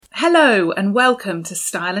Hello and welcome to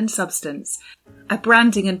Style and Substance, a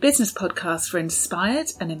branding and business podcast for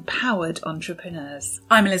inspired and empowered entrepreneurs.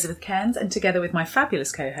 I'm Elizabeth Cairns, and together with my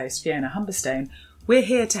fabulous co-host Fiona Humberstone, we're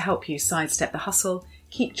here to help you sidestep the hustle,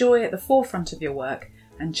 keep joy at the forefront of your work,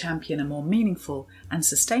 and champion a more meaningful and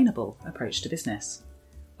sustainable approach to business.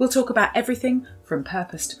 We'll talk about everything from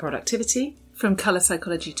purpose to productivity, from colour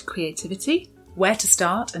psychology to creativity, where to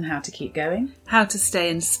start and how to keep going, how to stay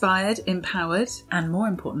inspired, empowered, and more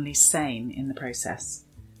importantly, sane in the process.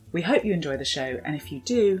 We hope you enjoy the show, and if you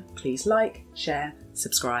do, please like, share,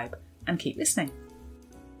 subscribe, and keep listening.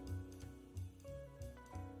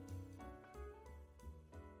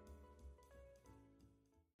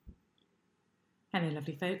 Hello,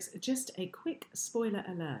 lovely folks. Just a quick spoiler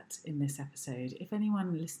alert in this episode. If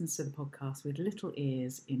anyone listens to the podcast with little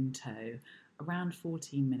ears in tow, around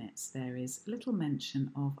 14 minutes, there is little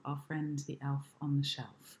mention of our friend the elf on the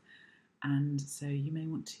shelf. And so you may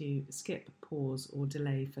want to skip, pause, or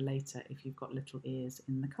delay for later if you've got little ears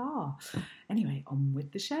in the car. Anyway, on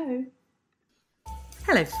with the show.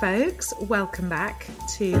 Hello, folks. Welcome back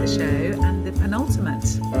to the show and the penultimate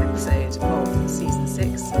episode of season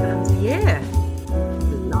 6 and year.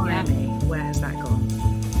 Blimey, where has that gone?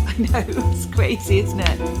 I know, it's crazy, isn't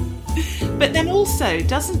it? But then also,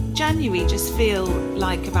 doesn't January just feel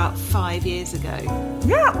like about 5 years ago?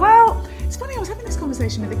 Yeah, well, it's funny, I was having this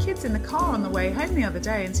conversation with the kids in the car on the way home the other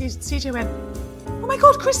day, and CJ went, oh my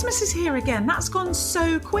God, Christmas is here again. That's gone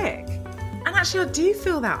so quick. And actually, I do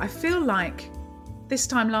feel that. I feel like this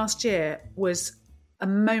time last year was a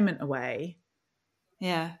moment away.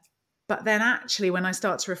 Yeah. But then actually, when I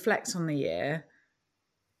start to reflect on the year,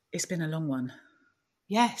 it's been a long one.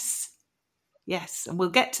 Yes, and we'll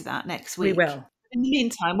get to that next week. We will. In the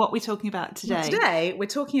meantime, what are we talking about today? Well, today, we're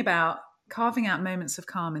talking about carving out moments of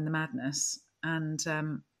calm in the madness and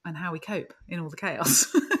how we cope in all the chaos.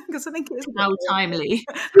 Because I think it is how timely.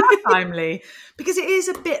 How timely. Because it is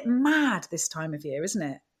a bit mad this time of year, isn't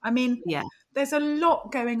it? I mean, yeah. There's a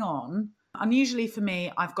lot going on. Unusually for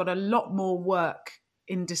me, I've got a lot more work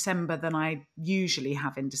in December than I usually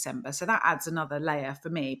have in December. So that adds another layer for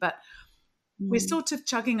me. But we're sort of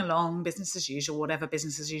chugging along, business as usual, whatever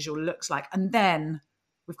business as usual looks like. And then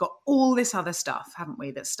we've got all this other stuff, haven't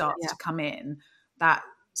we, that starts to come in that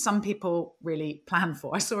some people really plan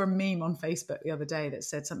for. I saw a meme on Facebook the other day that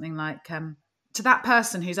said something like, to that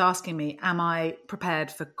person who's asking me, am I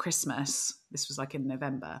prepared for Christmas? This was like in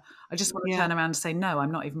November. I just want to turn around and say, no,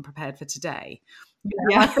 I'm not even prepared for today.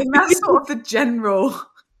 I think that's sort of the general...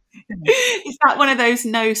 Is that one of those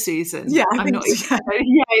no, Susan? Yeah, I'm not. So.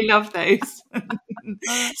 Yeah, I love those.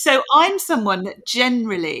 So I'm someone that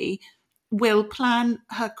generally will plan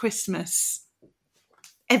her Christmas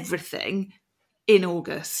everything in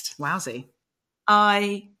August. Wowsy.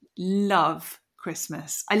 I love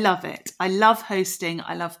Christmas. I love it. I love hosting.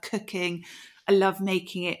 I love cooking. I love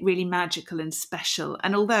making it really magical and special.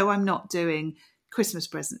 And although I'm not doing Christmas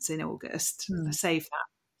presents in August, I save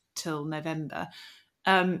that till November.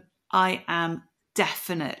 I am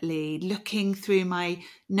definitely looking through my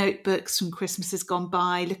notebooks from Christmases gone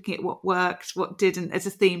by, looking at what worked, what didn't. There's a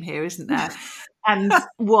theme here, isn't there? And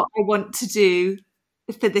what I want to do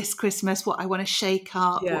for this Christmas, what I want to shake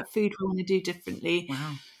up, what food I want to do differently.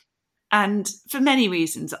 Wow. And for many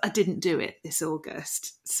reasons, I didn't do it this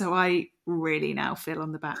August. So I really now feel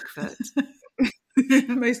on the back foot.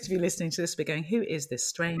 Most of you listening to this will be going, who is this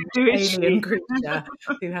strange alien creature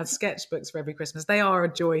who has sketchbooks for every Christmas? They are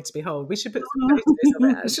a joy to behold. We should put some photos of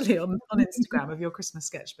it actually on Instagram of your Christmas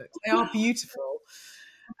sketchbooks. They are beautiful.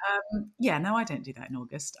 No, I don't do that in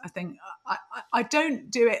August. I think I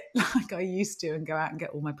don't do it like I used to and go out and get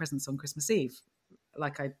all my presents on Christmas Eve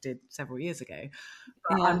like I did several years ago.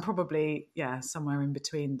 But I'm probably, somewhere in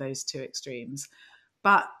between those two extremes.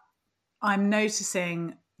 But I'm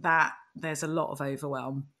noticing that there's a lot of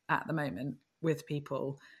overwhelm at the moment with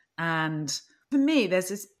people. And for me, there's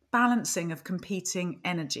this balancing of competing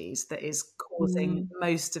energies that is causing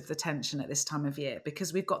most of the tension at this time of year,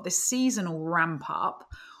 because we've got this seasonal ramp up,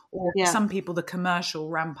 or for some people, the commercial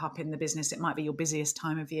ramp up in the business. It might be your busiest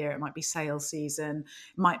time of year. It might be sales season.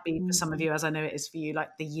 It might be for some of you, as I know it is for you,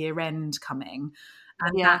 like the year end coming.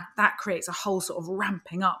 And that creates a whole sort of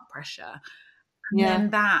ramping up pressure. And then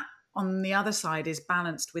that, on the other side, is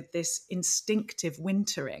balanced with this instinctive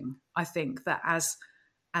wintering, I think, that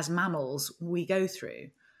as mammals we go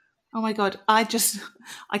through. Oh my God, I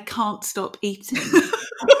can't stop eating.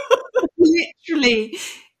 Literally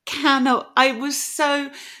cannot. I was so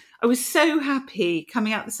happy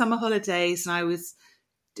coming out the summer holidays, and I was,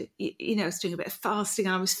 I was doing a bit of fasting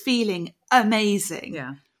and I was feeling amazing.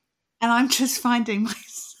 Yeah. And I'm just finding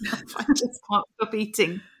myself, I just can't stop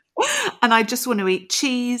eating And I just want to eat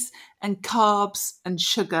cheese and carbs and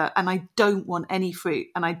sugar, and I don't want any fruit,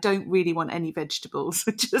 and I don't really want any vegetables.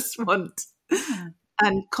 I just want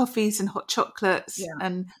and coffees and hot chocolates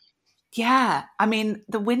and I mean,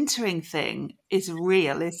 the wintering thing is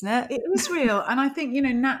real, isn't it? It is real. And I think,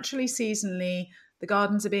 naturally, seasonally, the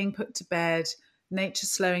gardens are being put to bed,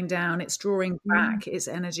 nature's slowing down, it's drawing back its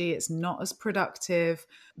energy, it's not as productive.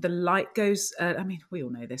 The light goes, we all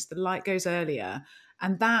know this, the light goes earlier.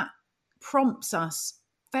 And that prompts us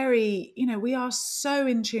we are so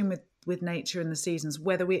in tune with nature and the seasons,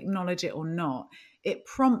 whether we acknowledge it or not. It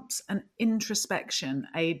prompts an introspection,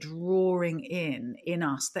 a drawing in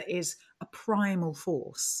us that is a primal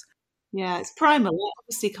force. Yeah, it's primal. I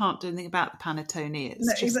obviously can't do anything about the panettone. It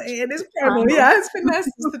is primal. Yeah, it's been there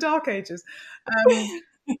since the Dark Ages.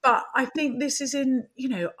 But I think this is in,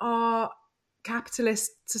 our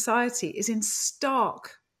capitalist society is in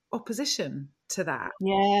stark opposition to that.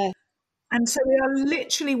 Yeah. And so we are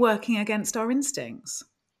literally working against our instincts.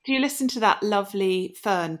 Do you listen to that lovely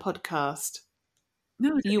Fern podcast?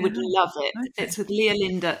 No, you would love it. Okay. It's with Leah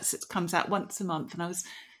Lindutz. It comes out once a month, and I was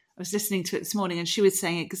listening to it this morning, and she was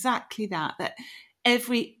saying exactly that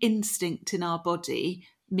every instinct in our body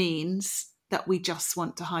means that we just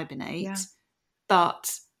want to hibernate,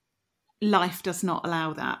 but life does not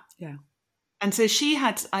allow that. Yeah. And so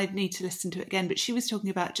I need to listen to it again, but she was talking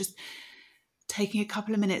about just taking a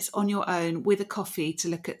couple of minutes on your own with a coffee to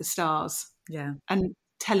look at the stars. Yeah. And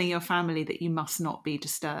telling your family that you must not be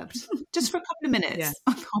disturbed just for a couple of minutes. Yeah.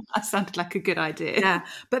 I thought that sounded like a good idea. Yeah.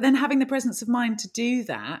 But then having the presence of mind to do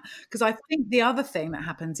that, because I think the other thing that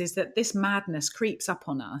happens is that this madness creeps up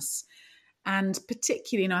on us. And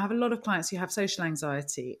particularly, I have a lot of clients who have social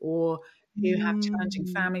anxiety or who have challenging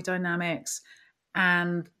family dynamics,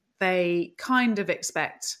 and they kind of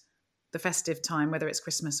expect the festive time, whether it's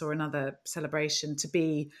Christmas or another celebration, to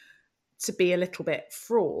be a little bit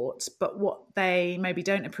fraught. But what they maybe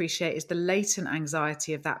don't appreciate is the latent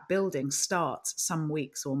anxiety of that building starts some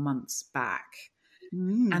weeks or months back.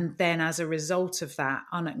 And then as a result of that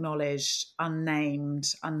unacknowledged,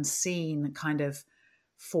 unnamed, unseen kind of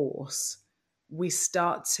force, we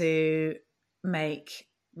start to make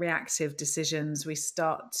reactive decisions. We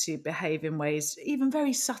start to behave in ways, even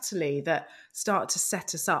very subtly, that start to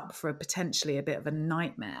set us up for potentially a bit of a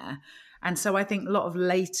nightmare. And so I think a lot of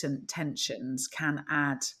latent tensions can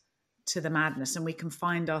add to the madness, and we can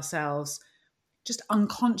find ourselves just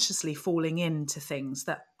unconsciously falling into things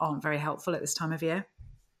that aren't very helpful at this time of year.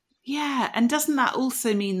 Yeah. And doesn't that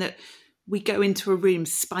also mean that we go into a room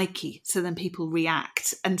spiky, so then people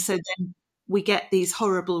react? And so then we get these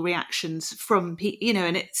horrible reactions from people,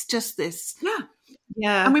 and it's just this.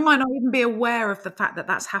 Yeah. And we might not even be aware of the fact that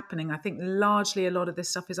that's happening. I think largely a lot of this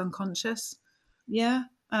stuff is unconscious. Yeah.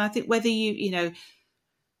 And I think whether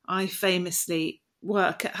I famously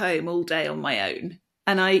work at home all day on my own,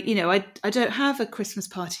 and I don't have a Christmas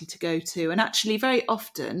party to go to. And actually very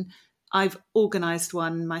often I've organised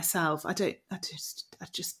one myself. I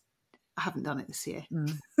haven't done it this year.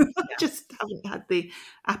 I just haven't had the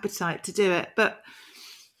appetite to do it. But,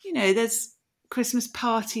 there's Christmas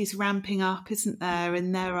parties ramping up, isn't there?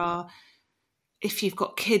 And there are, if you've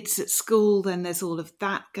got kids at school, then there's all of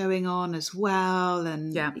that going on as well.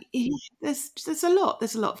 And there's a lot.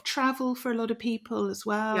 There's a lot of travel for a lot of people as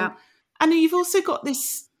well. Yeah. And you've also got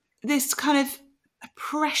this kind of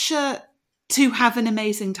pressure to have an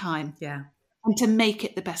amazing time. Yeah. And to make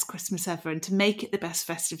it the best Christmas ever, and to make it the best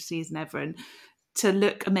festive season ever, and to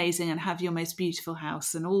look amazing and have your most beautiful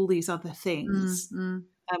house and all these other things,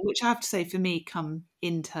 which I have to say for me come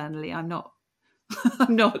internally. I'm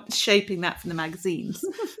not shaping that from the magazines.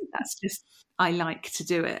 That's just, I like to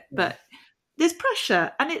do it. Yeah. But there's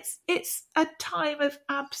pressure, and it's a time of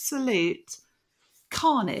absolute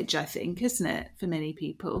carnage, I think, isn't it, for many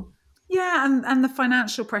people? Yeah, and the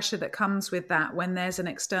financial pressure that comes with that when there's an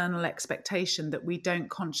external expectation that we don't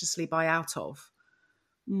consciously buy out of.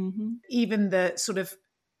 Mm-hmm. Even the sort of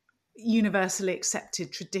universally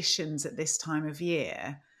accepted traditions at this time of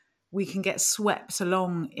year, we can get swept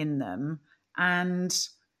along in them, and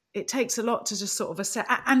it takes a lot to just sort of assess.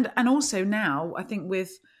 And also now, I think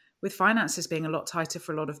with finances being a lot tighter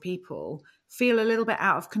for a lot of people, feel a little bit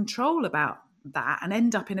out of control about that and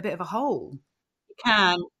end up in a bit of a hole. You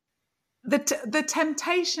can. The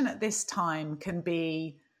temptation at this time can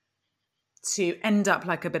be to end up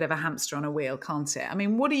like a bit of a hamster on a wheel, can't it? I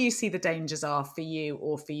mean, what do you see the dangers are for you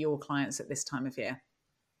or for your clients at this time of year?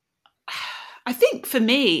 I think for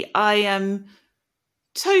me, I am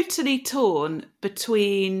totally torn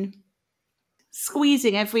between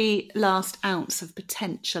squeezing every last ounce of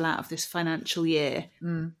potential out of this financial year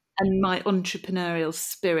and my entrepreneurial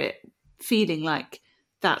spirit feeling like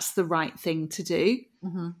that's the right thing to do.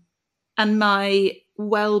 Mm-hmm. And my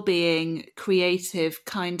well-being, creative,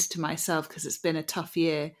 kind to myself, because it's been a tough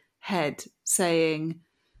year, head saying,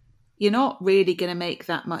 you're not really going to make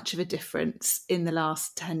that much of a difference in the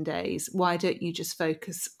last 10 days. Why don't you just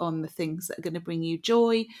focus on the things that are going to bring you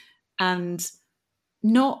joy and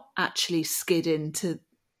not actually skid into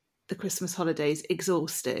the Christmas holidays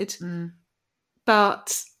exhausted,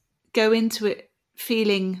 but go into it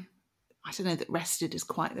feeling, I don't know that rested is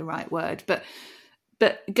quite the right word, but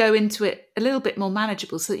go into it a little bit more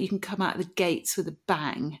manageable so that you can come out of the gates with a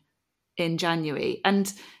bang in January.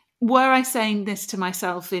 And were I saying this to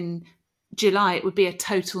myself in July, it would be a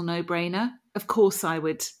total no-brainer. Of course, I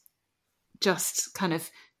would just kind of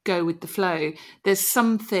go with the flow. There's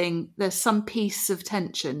some piece of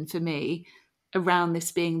tension for me around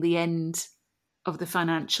this being the end of the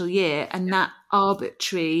financial year and that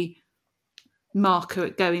arbitrary marker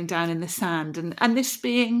going down in the sand, and this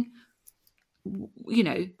being,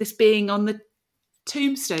 this being on the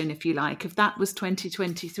tombstone, if you like, if that was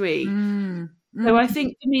 2023. So I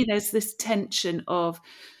think for me there's this tension of,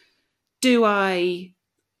 do I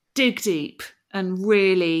dig deep and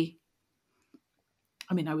really,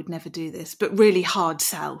 I mean, I would never do this, but really hard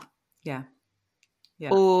sell? Yeah.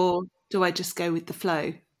 Or do I just go with the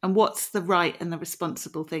flow? And what's the right and the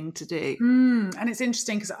responsible thing to do? And it's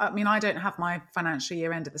interesting because, I mean, I don't have my financial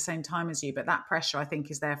year end at the same time as you, but that pressure, I think,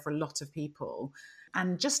 is there for a lot of people.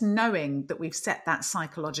 And just knowing that we've set that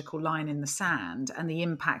psychological line in the sand and the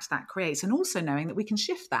impact that creates, and also knowing that we can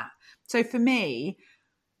shift that. So for me,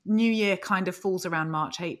 New Year kind of falls around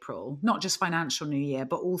March, April, not just financial New Year,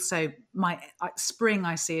 but also my spring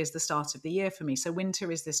I see as the start of the year for me. So winter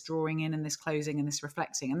is this drawing in and this closing and this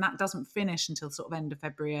reflecting, and that doesn't finish until sort of end of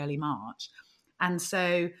February, early March. And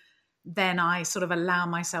so then I sort of allow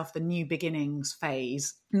myself the new beginnings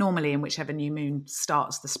phase, normally in whichever new moon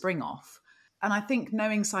starts the spring off. And I think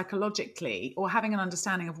knowing psychologically, or having an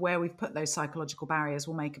understanding of where we've put those psychological barriers,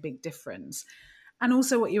 will make a big difference. And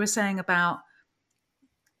also what you were saying about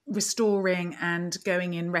restoring and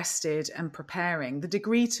going in rested and preparing, the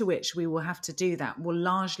degree to which we will have to do that will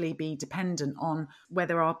largely be dependent on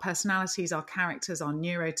whether our personalities, our characters, our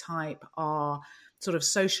neurotype, our sort of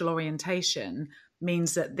social orientation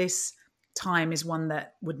means that this time is one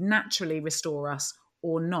that would naturally restore us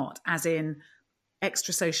or not, as in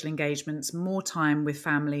extra social engagements, more time with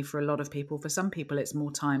family for a lot of people. For some people, it's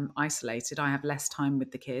more time isolated. I have less time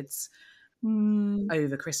with the kids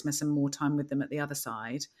over Christmas and more time with them at the other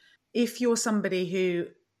side. If you're somebody who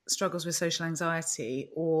struggles with social anxiety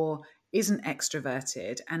or isn't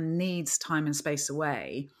extroverted and needs time and space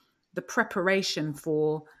away, the preparation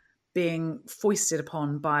for being foisted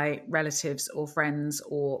upon by relatives or friends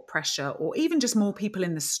or pressure, or even just more people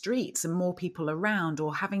in the streets and more people around,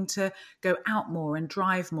 or having to go out more and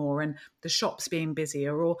drive more and the shops being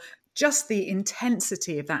busier, or just the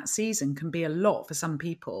intensity of that season can be a lot for some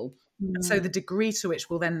people. So the degree to which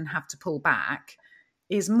we'll then have to pull back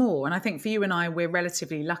is more. And I think for you and I, we're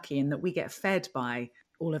relatively lucky in that we get fed by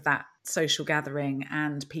all of that social gathering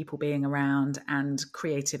and people being around and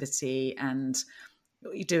creativity and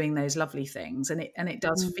doing those lovely things. And it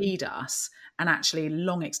does feed us. And actually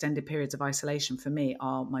long extended periods of isolation for me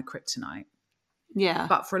are my kryptonite. Yeah.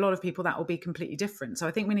 But for a lot of people, that will be completely different. So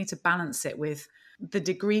I think we need to balance it with the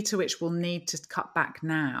degree to which we'll need to cut back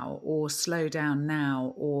now or slow down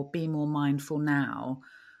now or be more mindful now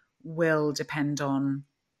will depend on,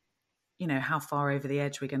 how far over the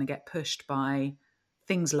edge we're going to get pushed by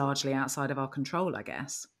things largely outside of our control, I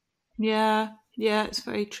guess. Yeah, it's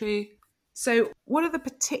very true. So what are the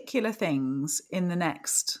particular things in the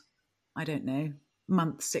next, I don't know,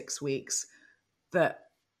 month, 6 weeks that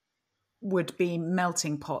would be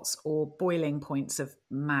melting pots or boiling points of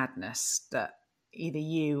madness that either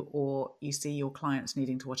you or you see your clients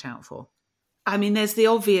needing to watch out for? I mean, there's the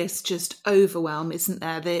obvious just overwhelm, isn't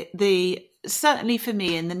there? The certainly for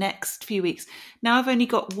me in the next few weeks. Now I've only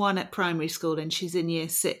got one at primary school and she's in year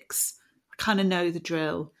 6. I kind of know the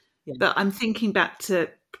drill. Yeah. But I'm thinking back to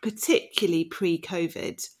particularly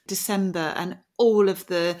pre-COVID, December, and all of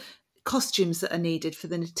the costumes that are needed for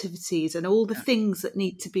the nativities and all the things that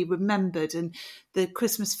need to be remembered, and the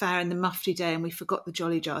Christmas fair and the Mufti Day, and we forgot the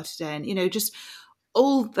Jolly Jar today, and just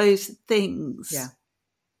all those things. Yeah,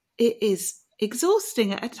 it is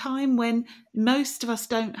exhausting at a time when most of us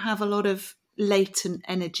don't have a lot of latent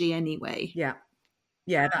energy anyway. Yeah,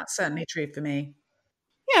 that's certainly true for me.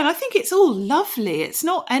 Yeah, and I think it's all lovely. It's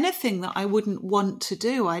not anything that I wouldn't want to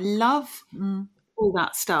do. I love all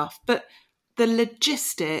that stuff, but the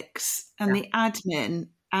logistics and the admin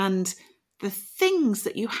and the things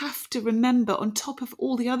that you have to remember on top of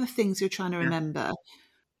all the other things you're trying to remember.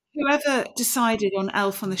 Whoever decided on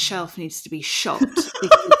Elf on the Shelf needs to be shot.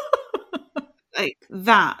 Because, like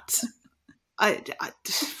that.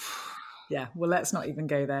 Yeah, well, let's not even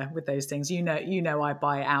go there with those things. You know, I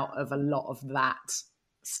buy out of a lot of that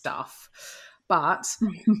stuff. But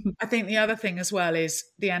I think the other thing as well is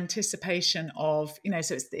the anticipation of,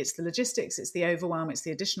 so it's the logistics, it's the overwhelm, it's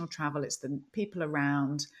the additional travel, it's the people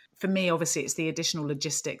around. For me, obviously, it's the additional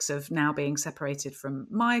logistics of now being separated from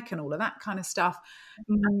Mike and all of that kind of stuff.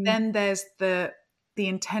 And then there's the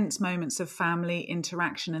intense moments of family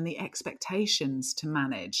interaction and the expectations to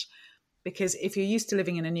manage. Because if you're used to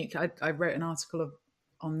living in a nuclear, I wrote an article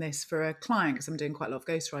on this for a client because I'm doing quite a lot of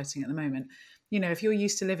ghostwriting at the moment. If you're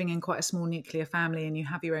used to living in quite a small nuclear family and you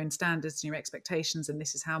have your own standards and your expectations, and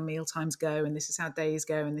this is how meal times go, and this is how days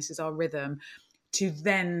go, and this is our rhythm, to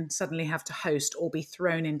then suddenly have to host or be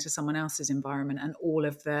thrown into someone else's environment and all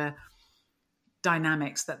of the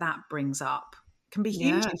dynamics that brings up can be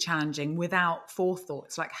hugely challenging without forethought.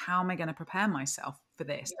 It's like, how am I going to prepare myself for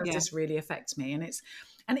this? Does this really affect me?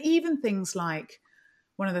 And even things like,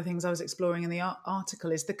 one of the things I was exploring in the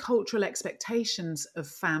article is the cultural expectations of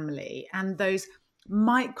family and those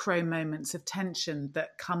micro moments of tension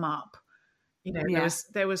that come up.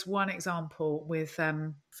 There was one example with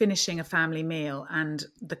finishing a family meal and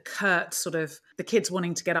the kids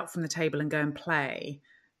wanting to get up from the table and go and play,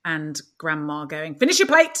 and grandma going, finish your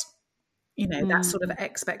plate. That sort of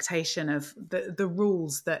expectation of the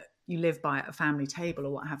rules that you live by at a family table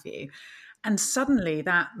or what have you. And suddenly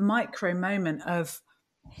that micro moment of,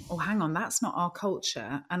 oh, hang on, that's not our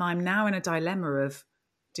culture. And I'm now in a dilemma of,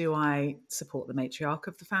 do I support the matriarch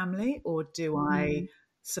of the family or do I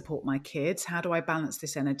support my kids? How do I balance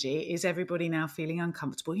this energy? Is everybody now feeling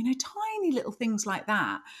uncomfortable? Tiny little things like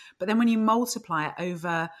that. But then when you multiply it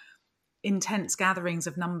over intense gatherings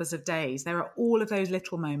of numbers of days, there are all of those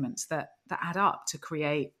little moments that add up to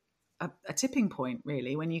create a tipping point,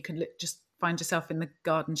 really, when you can just find yourself in the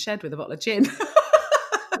garden shed with a bottle of gin.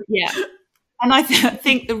 Yeah. And I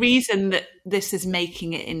think the reason that this is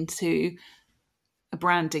making it into a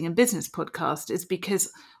branding and business podcast is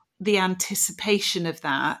because the anticipation of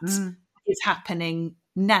that is happening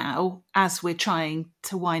now as we're trying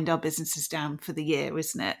to wind our businesses down for the year,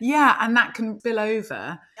 isn't it? Yeah, and that can spill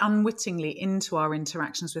over unwittingly into our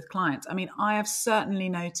interactions with clients. I mean, I have certainly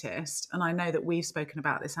noticed, and I know that we've spoken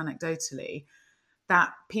about this anecdotally,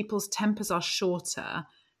 that people's tempers are shorter,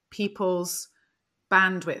 people's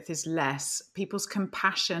bandwidth is less, people's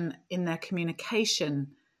compassion in their communication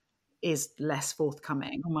is less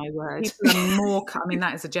forthcoming. Oh my word. People are more, I mean,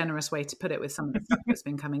 that is a generous way to put it with some of the stuff that's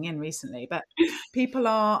been coming in recently, but people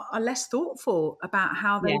are less thoughtful about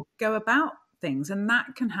how they go about things, and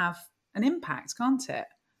that can have an impact, can't it?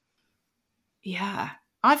 Yeah.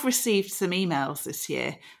 I've received some emails this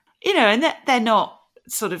year, and they're not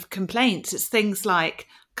sort of complaints. It's things like,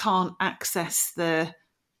 can't access the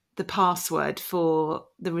password for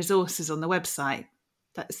the resources on the website.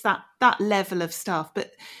 That's that level of stuff.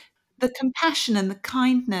 But the compassion and the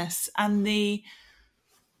kindness and the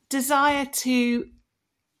desire to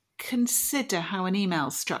consider how an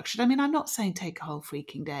email's structured. I mean, I'm not saying take a whole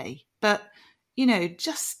freaking day, but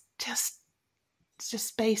just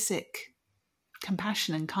basic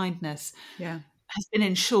compassion and kindness has been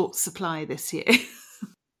in short supply this year.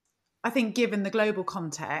 I think given the global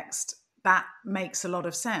context, that makes a lot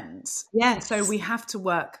of sense. Yes. So we have to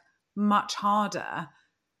work much harder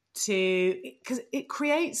because it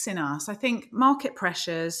creates in us, I think, market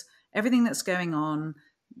pressures, everything that's going on,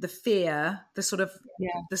 the fear, the sort of,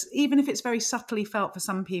 this, even if it's very subtly felt for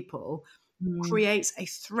some people, creates a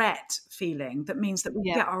threat feeling that means that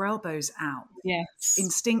we get our elbows out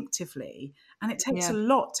instinctively. And it takes a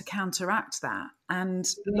lot to counteract that, and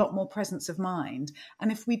a lot more presence of mind.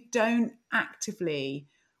 And if we don't actively,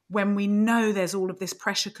 when we know there's all of this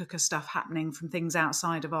pressure cooker stuff happening from things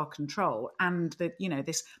outside of our control, and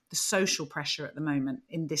the social pressure at the moment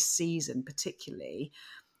in this season particularly,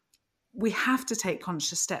 we have to take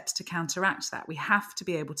conscious steps to counteract that. We have to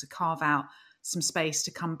be able to carve out some space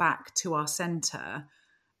to come back to our center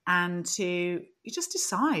and to just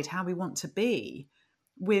decide how we want to be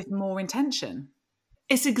with more intention.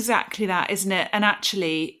 It's exactly that, isn't it? And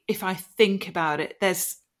actually, if I think about it,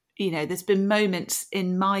 there's been moments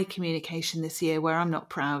in my communication this year where I'm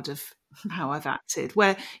not proud of how I've acted,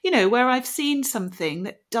 where I've seen something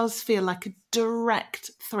that does feel like a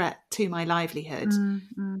direct threat to my livelihood,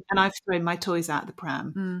 and I've thrown my toys out the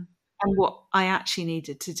pram. And what I actually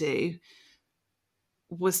needed to do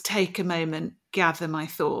was take a moment, gather my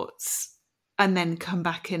thoughts, and then come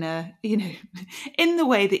back in in the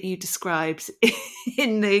way that you described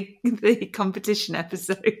in the competition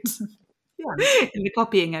episodes. Yeah. In the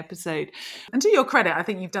copying episode. And to your credit, I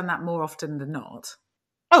think you've done that more often than not.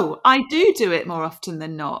 Oh, I do it more often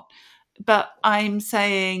than not. But I'm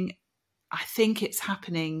saying I think it's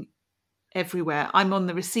happening everywhere. I'm on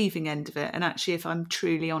the receiving end of it. And actually, if I'm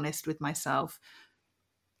truly honest with myself,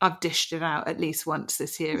 I've dished it out at least once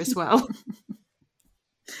this year as well.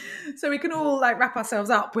 So we can all wrap ourselves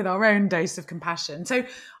up with our own dose of compassion. So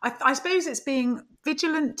I suppose it's being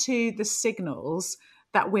vigilant to the signals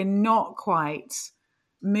that we're not quite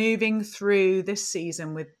moving through this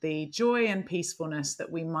season with the joy and peacefulness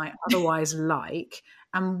that we might otherwise like.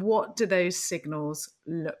 And what do those signals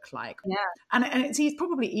look like? Yeah. And it's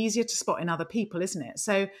probably easier to spot in other people, isn't it?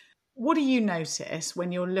 So what do you notice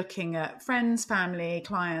when you're looking at friends, family,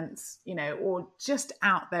 clients, or just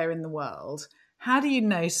out there in the world? How do you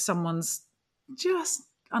know someone's just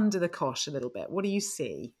under the cosh a little bit? What do you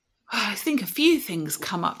see? I think a few things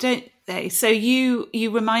come up, don't they? So you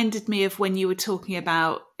reminded me of when you were talking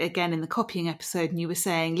about, again, in the copying episode, and you were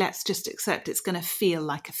saying, let's just accept it's going to feel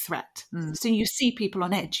like a threat. So you see people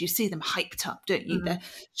on edge, you see them hyped up, don't you? Their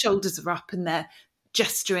shoulders are up and they're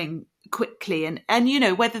gesturing quickly.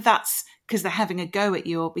 And whether that's because they're having a go at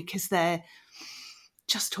you or because they're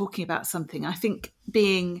just talking about something. I think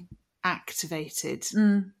being activated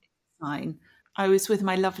is fine. I was with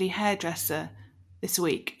my lovely hairdresser this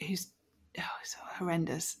week, who's so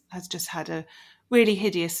horrendous, has just had a really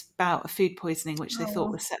hideous bout of food poisoning, which they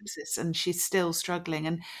thought was sepsis, and she's still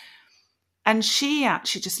struggling. And she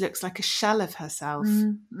actually just looks like a shell of herself.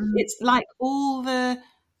 It's like all the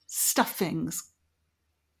stuffing's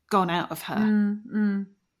gone out of her.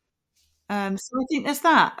 So I think there's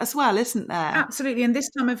that as well, isn't there? Absolutely. And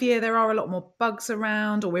this time of year, there are a lot more bugs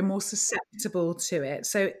around, or we're more susceptible to it.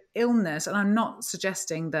 So illness, and I'm not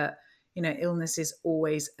suggesting that illness is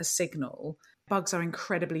always a signal. Bugs are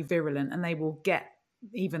incredibly virulent and they will get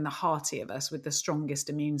even the hearty of us with the strongest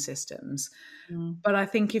immune systems. But I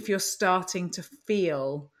think if you're starting to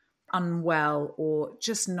feel unwell or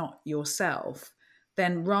just not yourself,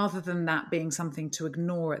 then rather than that being something to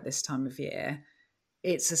ignore at this time of year,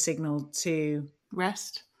 it's a signal to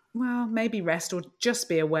rest. Well, maybe rest, or just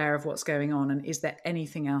be aware of what's going on. And is there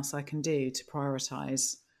anything else I can do to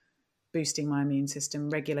prioritise boosting my immune system,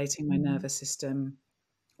 regulating my nervous system,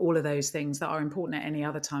 all of those things that are important at any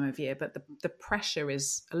other time of year. But the pressure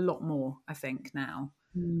is a lot more, I think, now.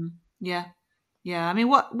 Yeah. I mean,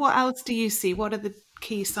 what else do you see? What are the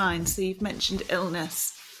key signs? So you've mentioned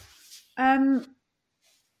illness.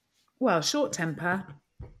 Well, short temper.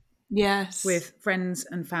 Yes. With friends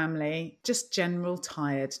and family, just general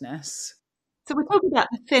tiredness. So we're talking about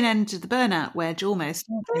the thin end of the burnout wedge almost,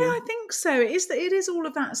 aren't we? Yeah, I think so. It is all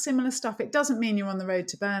of that similar stuff. It doesn't mean you're on the road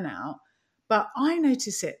to burnout, but I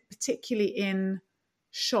notice it particularly in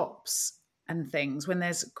shops and things when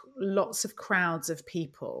there's lots of crowds of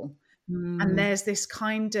people and there's this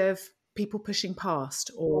kind of people pushing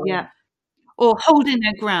past or holding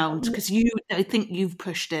their ground because I think you've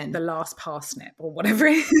pushed in. The last parsnip or whatever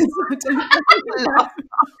it is. I don't know.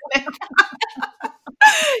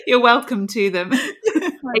 You're welcome to them.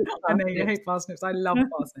 I know you hate parsnips. I love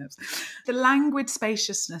parsnips. The languid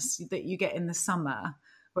spaciousness that you get in the summer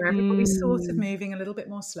where everybody's sort of moving a little bit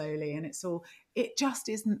more slowly and it just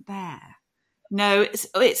isn't there. No,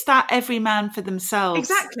 it's that every man for themselves.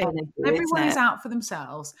 Exactly. Everyone is out for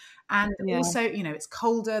themselves. And also, it's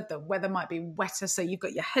colder, the weather might be wetter, so you've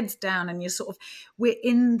got your heads down and we're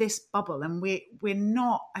in this bubble and we're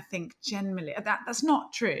not, I think, generally, that's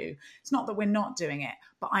not true. It's not that we're not doing it,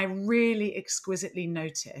 but I really exquisitely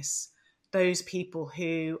notice those people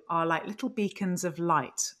who are like little beacons of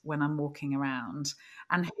light when I'm walking around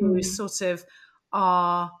and who sort of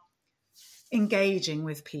are engaging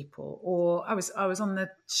with people. Or I was on the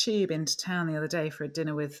tube into town the other day for a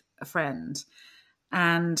dinner with a friend,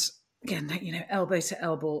 and again, elbow to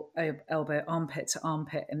elbow, armpit to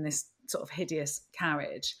armpit in this sort of hideous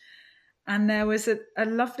carriage. And there was a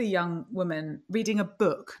lovely young woman reading a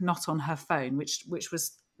book, not on her phone, which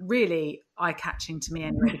was really eye-catching to me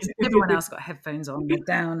anyway, because everyone else got headphones on, they're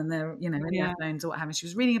down and they're, in their phones or what have you. She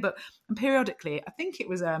was reading a book, and periodically, I think it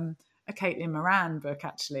was a Caitlin Moran book,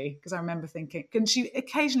 actually, because I remember thinking, and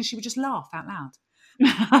occasionally she would just laugh out loud.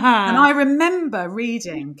 And I remember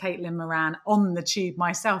reading Caitlin Moran on the tube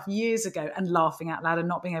myself years ago and laughing out loud and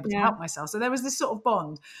not being able to help myself. So there was this sort of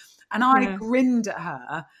bond, and I grinned at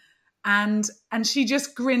her, and she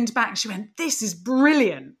just grinned back. She went, "This is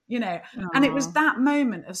brilliant," And it was that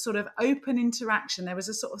moment of sort of open interaction. There was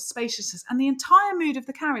a sort of spaciousness, and the entire mood of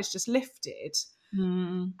the carriage just lifted.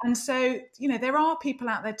 And so, there are people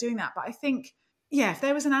out there doing that. But I think, if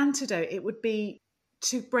there was an antidote, it would be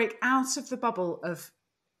to break out of the bubble of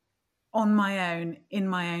on my own, in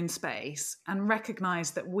my own space, and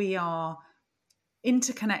recognize that we are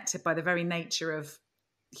interconnected by the very nature of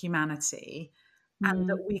humanity, and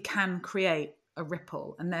that we can create a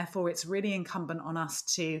ripple. And therefore, it's really incumbent on us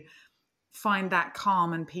to find that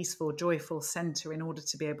calm and peaceful, joyful center in order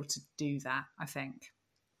to be able to do that, I think.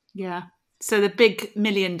 Yeah. So the big $1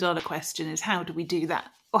 million question is, how do we do that?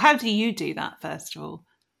 Or how do you do that, first of all?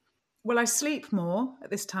 Well, I sleep more at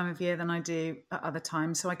this time of year than I do at other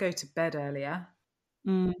times. So I go to bed earlier,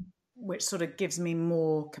 which sort of gives me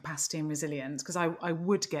more capacity and resilience, because I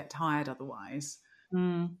would get tired otherwise.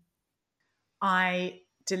 I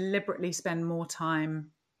deliberately spend more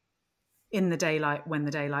time in the daylight when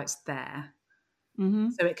the daylight's there.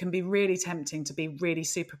 So it can be really tempting to be really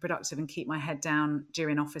super productive and keep my head down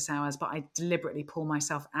during office hours, but I deliberately pull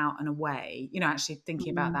myself out and away. Actually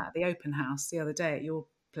thinking about that at the open house the other day at your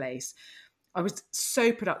place, I was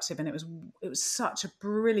so productive, and it was such a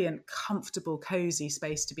brilliant, comfortable, cozy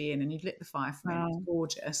space to be in, and you lit the fire for me. It was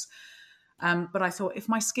gorgeous. But I thought, if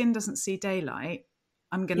my skin doesn't see daylight,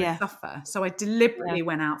 I'm going to suffer. So I deliberately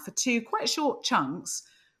went out for 2 quite short chunks,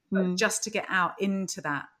 but just to get out into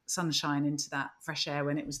that sunshine, into that fresh air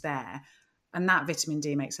when it was there. And that vitamin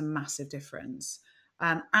D makes a massive difference.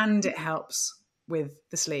 And it helps with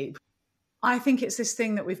the sleep. I think it's this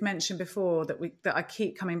thing that we've mentioned before that I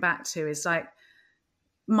keep coming back to, is like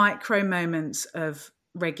micro moments of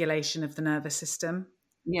regulation of the nervous system.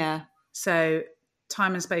 Yeah. So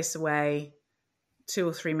time and space away, 2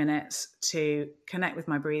 or 3 minutes to connect with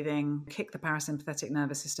my breathing, kick the parasympathetic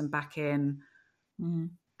nervous system back in,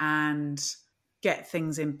 and get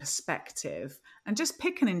things in perspective, and just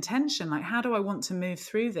pick an intention. Like, how do I want to move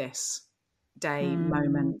through this day,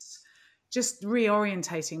 moment? Just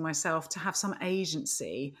reorientating myself to have some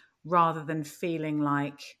agency, rather than feeling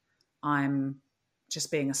like I'm just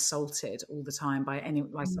being assaulted all the time by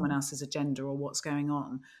someone else's agenda or what's going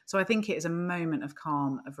on. So I think it is a moment of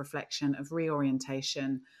calm, of reflection, of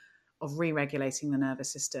reorientation, of re-regulating the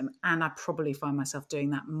nervous system. And I probably find myself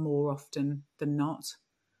doing that more often than not.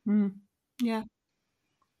 Yeah.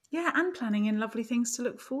 Yeah, and planning in lovely things to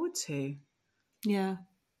look forward to. Yeah.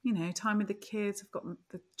 Time with the kids. I've got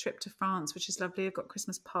the trip to France, which is lovely. I've got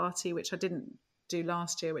Christmas party, which I didn't do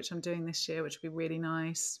last year, which I'm doing this year, which will be really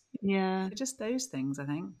nice. Yeah. So just those things, I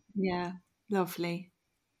think. Yeah. Lovely.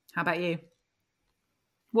 How about you?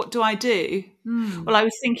 What do I do? Well, I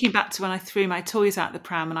was thinking back to when I threw my toys out the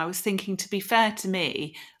pram, and I was thinking, to be fair to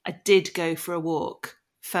me, I did go for a walk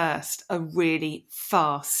first, a really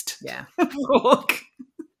fast walk.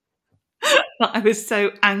 I was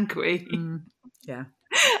so angry. Yeah.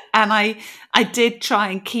 And I did try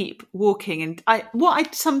and keep walking. And what I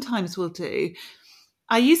sometimes will do,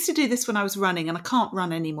 I used to do this when I was running, and I can't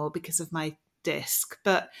run anymore because of my disc,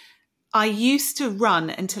 but I used to run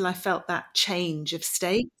until I felt that change of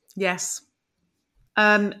state. Yes.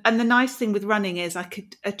 And the nice thing with running is I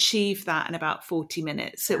could achieve that in about 40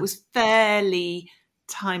 minutes. So it was fairly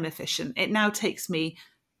time efficient. It now takes me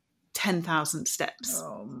 10,000 steps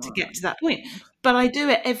to get to that point. But I do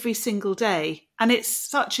it every single day. And it's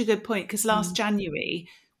such a good point, because last January,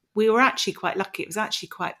 we were actually quite lucky. It was actually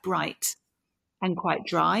quite bright and quite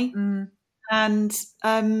dry. And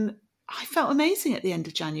I felt amazing at the end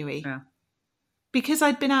of January. Yeah. Because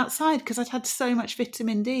I'd been outside, because I'd had so much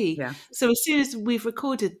vitamin D. Yeah. So as soon as we've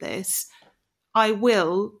recorded this, I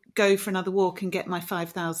will go for another walk and get my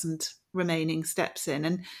 5,000 remaining steps in.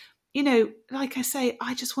 And, like I say,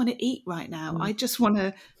 I just want to eat right now. I just want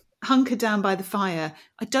to hunker down by the fire.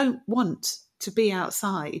 I don't want to be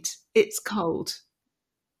outside. It's cold.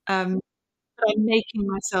 But I'm making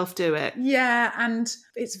myself do it. Yeah, and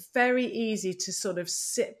it's very easy to sort of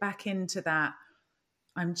sit back into that.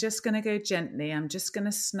 I'm just going to go gently. I'm just going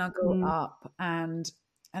to snuggle up and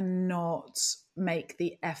not make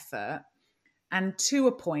the effort. And to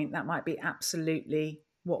a point, that might be absolutely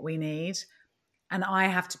what we need. And I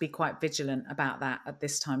have to be quite vigilant about that at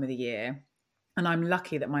this time of the year. And I'm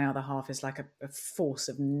lucky that my other half is like a force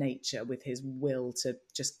of nature with his will to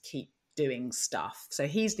just keep doing stuff. So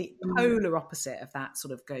he's the polar opposite of that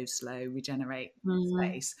sort of go slow, regenerate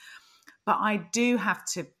space. But I do have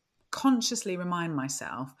to consciously remind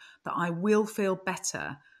myself that I will feel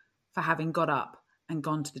better for having got up and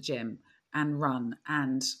gone to the gym and run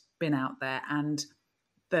and been out there and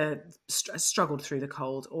struggled through the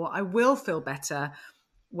cold. Or I will feel better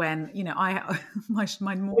when, you know, I my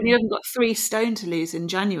When you haven't got 3 stone to lose in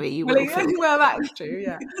January, you well, will feel. well, that's true,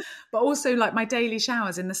 yeah. But also, like, my daily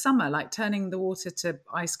showers in the summer, like turning the water to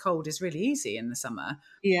ice cold is really easy in the summer.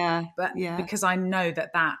 Yeah, But yeah. because I know that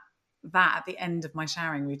at the end of my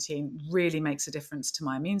showering routine really makes a difference to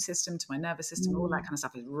my immune system, to my nervous system, all that kind of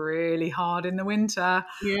stuff is really hard in the winter.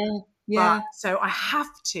 Yeah, But yeah. so I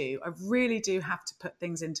really do have to put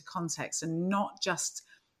things into context and not just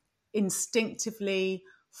instinctively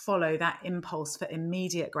follow that impulse for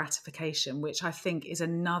immediate gratification, which I think is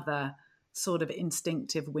another sort of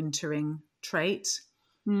instinctive wintering trait.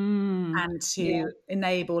 And to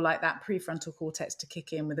enable like that prefrontal cortex to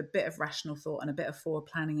kick in with a bit of rational thought and a bit of forward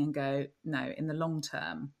planning and go, no, in the long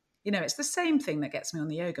term, you know, it's the same thing that gets me on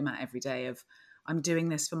the yoga mat every day of I'm doing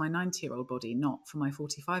this for my 90-year-old body, not for my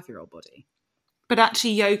 45-year-old body. But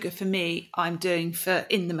actually yoga for me, I'm doing for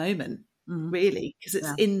in the moment, really, because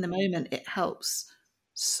it's in the moment. It helps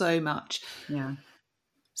so much. Yeah.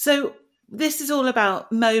 So this is all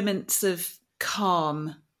about moments of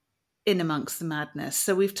calm in amongst the madness.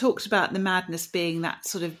 So we've talked about the madness being that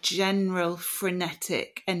sort of general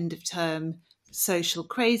frenetic end of term social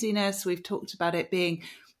craziness. We've talked about it being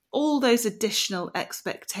all those additional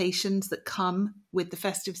expectations that come with the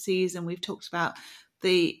festive season. We've talked about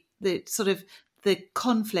the sort of the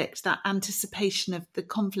conflict, that anticipation of the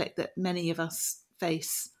conflict that many of us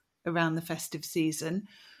face around the festive season.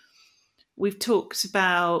 We've talked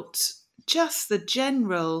about just the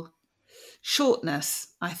general shortness,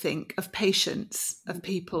 I think, of patience of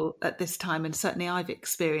people at this time, and certainly I've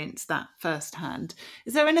experienced that firsthand.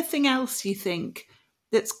 Is there anything else you think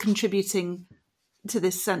that's contributing to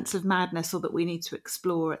this sense of madness, or that we need to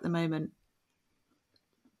explore at the moment?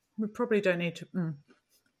 We probably don't need to.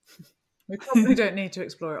 We probably don't need to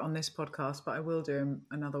explore it on this podcast, but I will do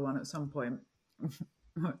another one at some point.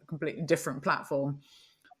 A completely different platform.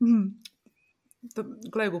 The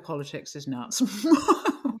global politics is nuts.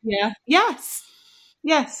 Yeah. Yes.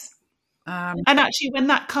 And actually, when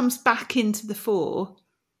that comes back into the fore,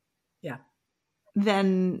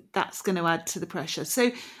 then that's going to add to the pressure.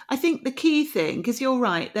 So I think the key thing, because you're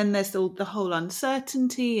right, then there's the whole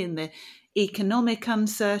uncertainty and the economic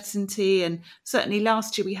uncertainty. And certainly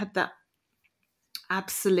last year we had that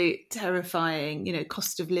absolute terrifying, you know,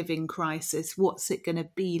 cost of living crisis. What's it going to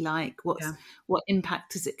be like? What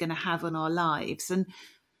impact is it going to have on our lives? And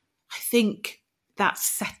I think that's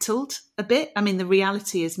settled a bit. I mean, the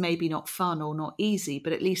reality is maybe not fun or not easy,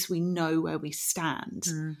 but at least we know where we stand.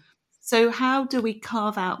 So how do we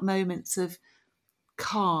carve out moments of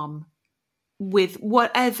calm with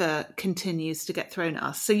whatever continues to get thrown at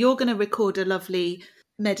us? So you're going to record a lovely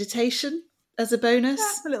meditation as a bonus?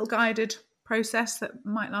 A little guided process that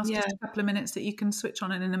might last just a couple of minutes that you can switch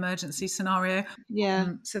on in an emergency scenario.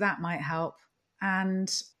 So that might help.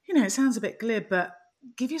 And, you know, it sounds a bit glib, but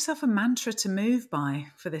give yourself a mantra to move by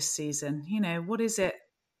for this season. You know, what is it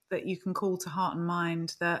that you can call to heart and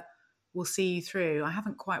mind that will see you through? I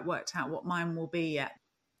haven't quite worked out what mine will be yet.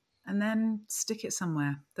 And then stick it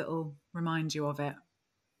somewhere that'll remind you of it.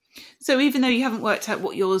 So even though you haven't worked out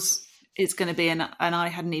what yours is going to be, and I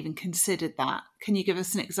hadn't even considered that, can you give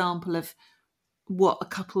us an example of what a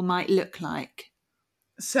couple might look like?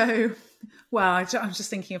 So, well, I'm just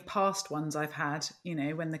thinking of past ones I've had, you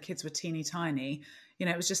know, when the kids were teeny tiny, you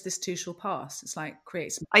know, it was just this too shall pass. It's like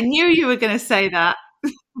create some... I knew you were going to say that.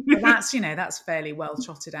 That's, you know, that's fairly well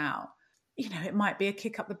trotted out. You know, it might be a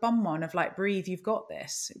kick up the bum one of like, breathe, you've got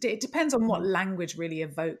this. It depends on what language really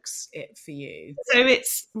evokes it for you. So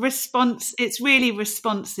it's really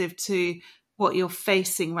responsive to what you're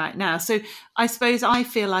facing right now. So I suppose I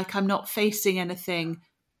feel like I'm not facing anything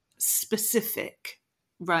specific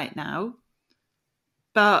right now,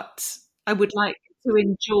 but I would like to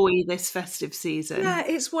enjoy this festive season. Yeah,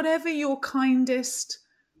 it's whatever your kindest,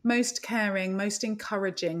 most caring, most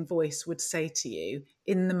encouraging voice would say to you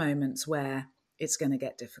in the moments where it's going to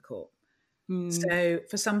get difficult. So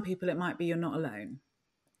for some people, it might be you're not alone.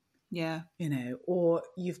 Yeah. You know, or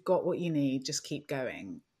you've got what you need, just keep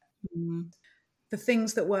going. The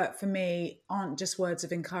things that work for me aren't just words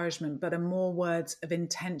of encouragement, but are more words of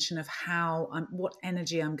intention of what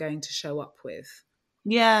energy I'm going to show up with.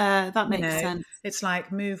 Yeah, that makes sense. It's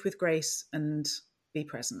like move with grace and be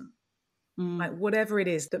present. Like whatever it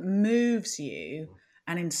is that moves you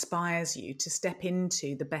and inspires you to step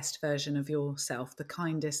into the best version of yourself, the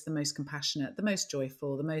kindest, the most compassionate, the most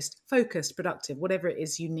joyful, the most focused, productive, whatever it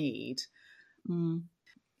is you need.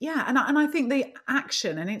 Yeah, and I think the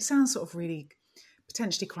action, and it sounds sort of really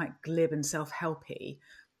potentially quite glib and self-helpy,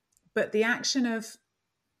 but the action of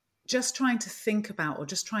just trying to think about or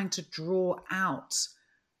just trying to draw out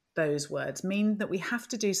those words mean that we have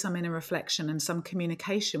to do some inner reflection and some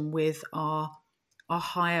communication with our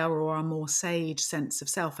higher or our more sage sense of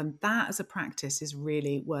self. And that as a practice is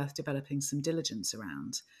really worth developing some diligence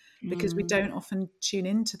around, because we don't often tune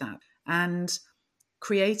into that. And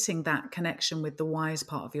creating that connection with the wise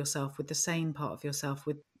part of yourself, with the sane part of yourself,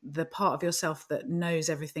 with the part of yourself that knows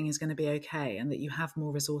everything is going to be okay and that you have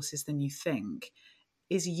more resources than you think,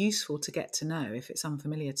 is useful to get to know if it's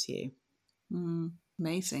unfamiliar to you.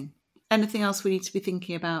 Amazing. Anything else we need to be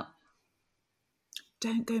thinking about?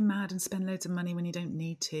 Don't go mad and spend loads of money when you don't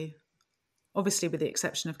need to. Obviously, with the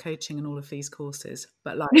exception of coaching and all of these courses.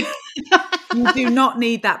 But like, you do not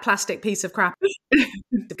need that plastic piece of crap,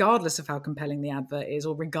 regardless of how compelling the advert is,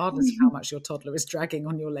 or regardless of how much your toddler is dragging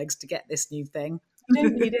on your legs to get this new thing. You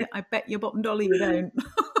don't need it. I bet your bottom dollar you don't.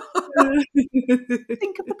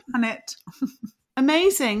 Think of the planet.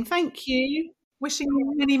 Amazing. Thank you. Wishing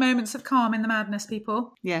you many moments of calm in the madness,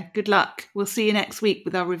 people. Yeah, good luck. We'll see you next week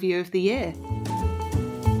with our review of the year.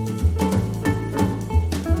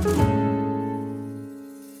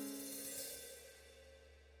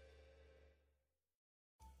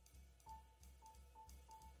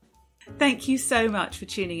 Thank you so much for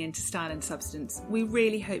tuning in to Style and Substance. We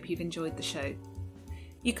really hope you've enjoyed the show.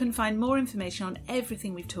 You can find more information on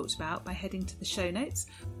everything we've talked about by heading to the show notes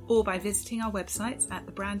or by visiting our websites at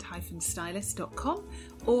thebrand-stylist.com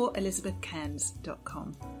or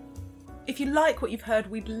elizabethcairns.com. If you like what you've heard,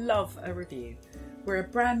 we'd love a review. We're a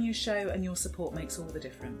brand new show and your support makes all the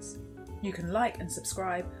difference. You can like and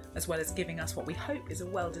subscribe, as well as giving us what we hope is a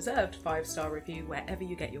well-deserved 5-star review wherever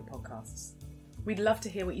you get your podcasts. We'd love to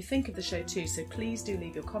hear what you think of the show too, so please do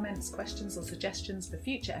leave your comments, questions or suggestions for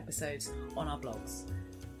future episodes on our blogs.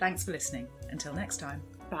 Thanks for listening. Until next time.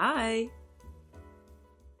 Bye.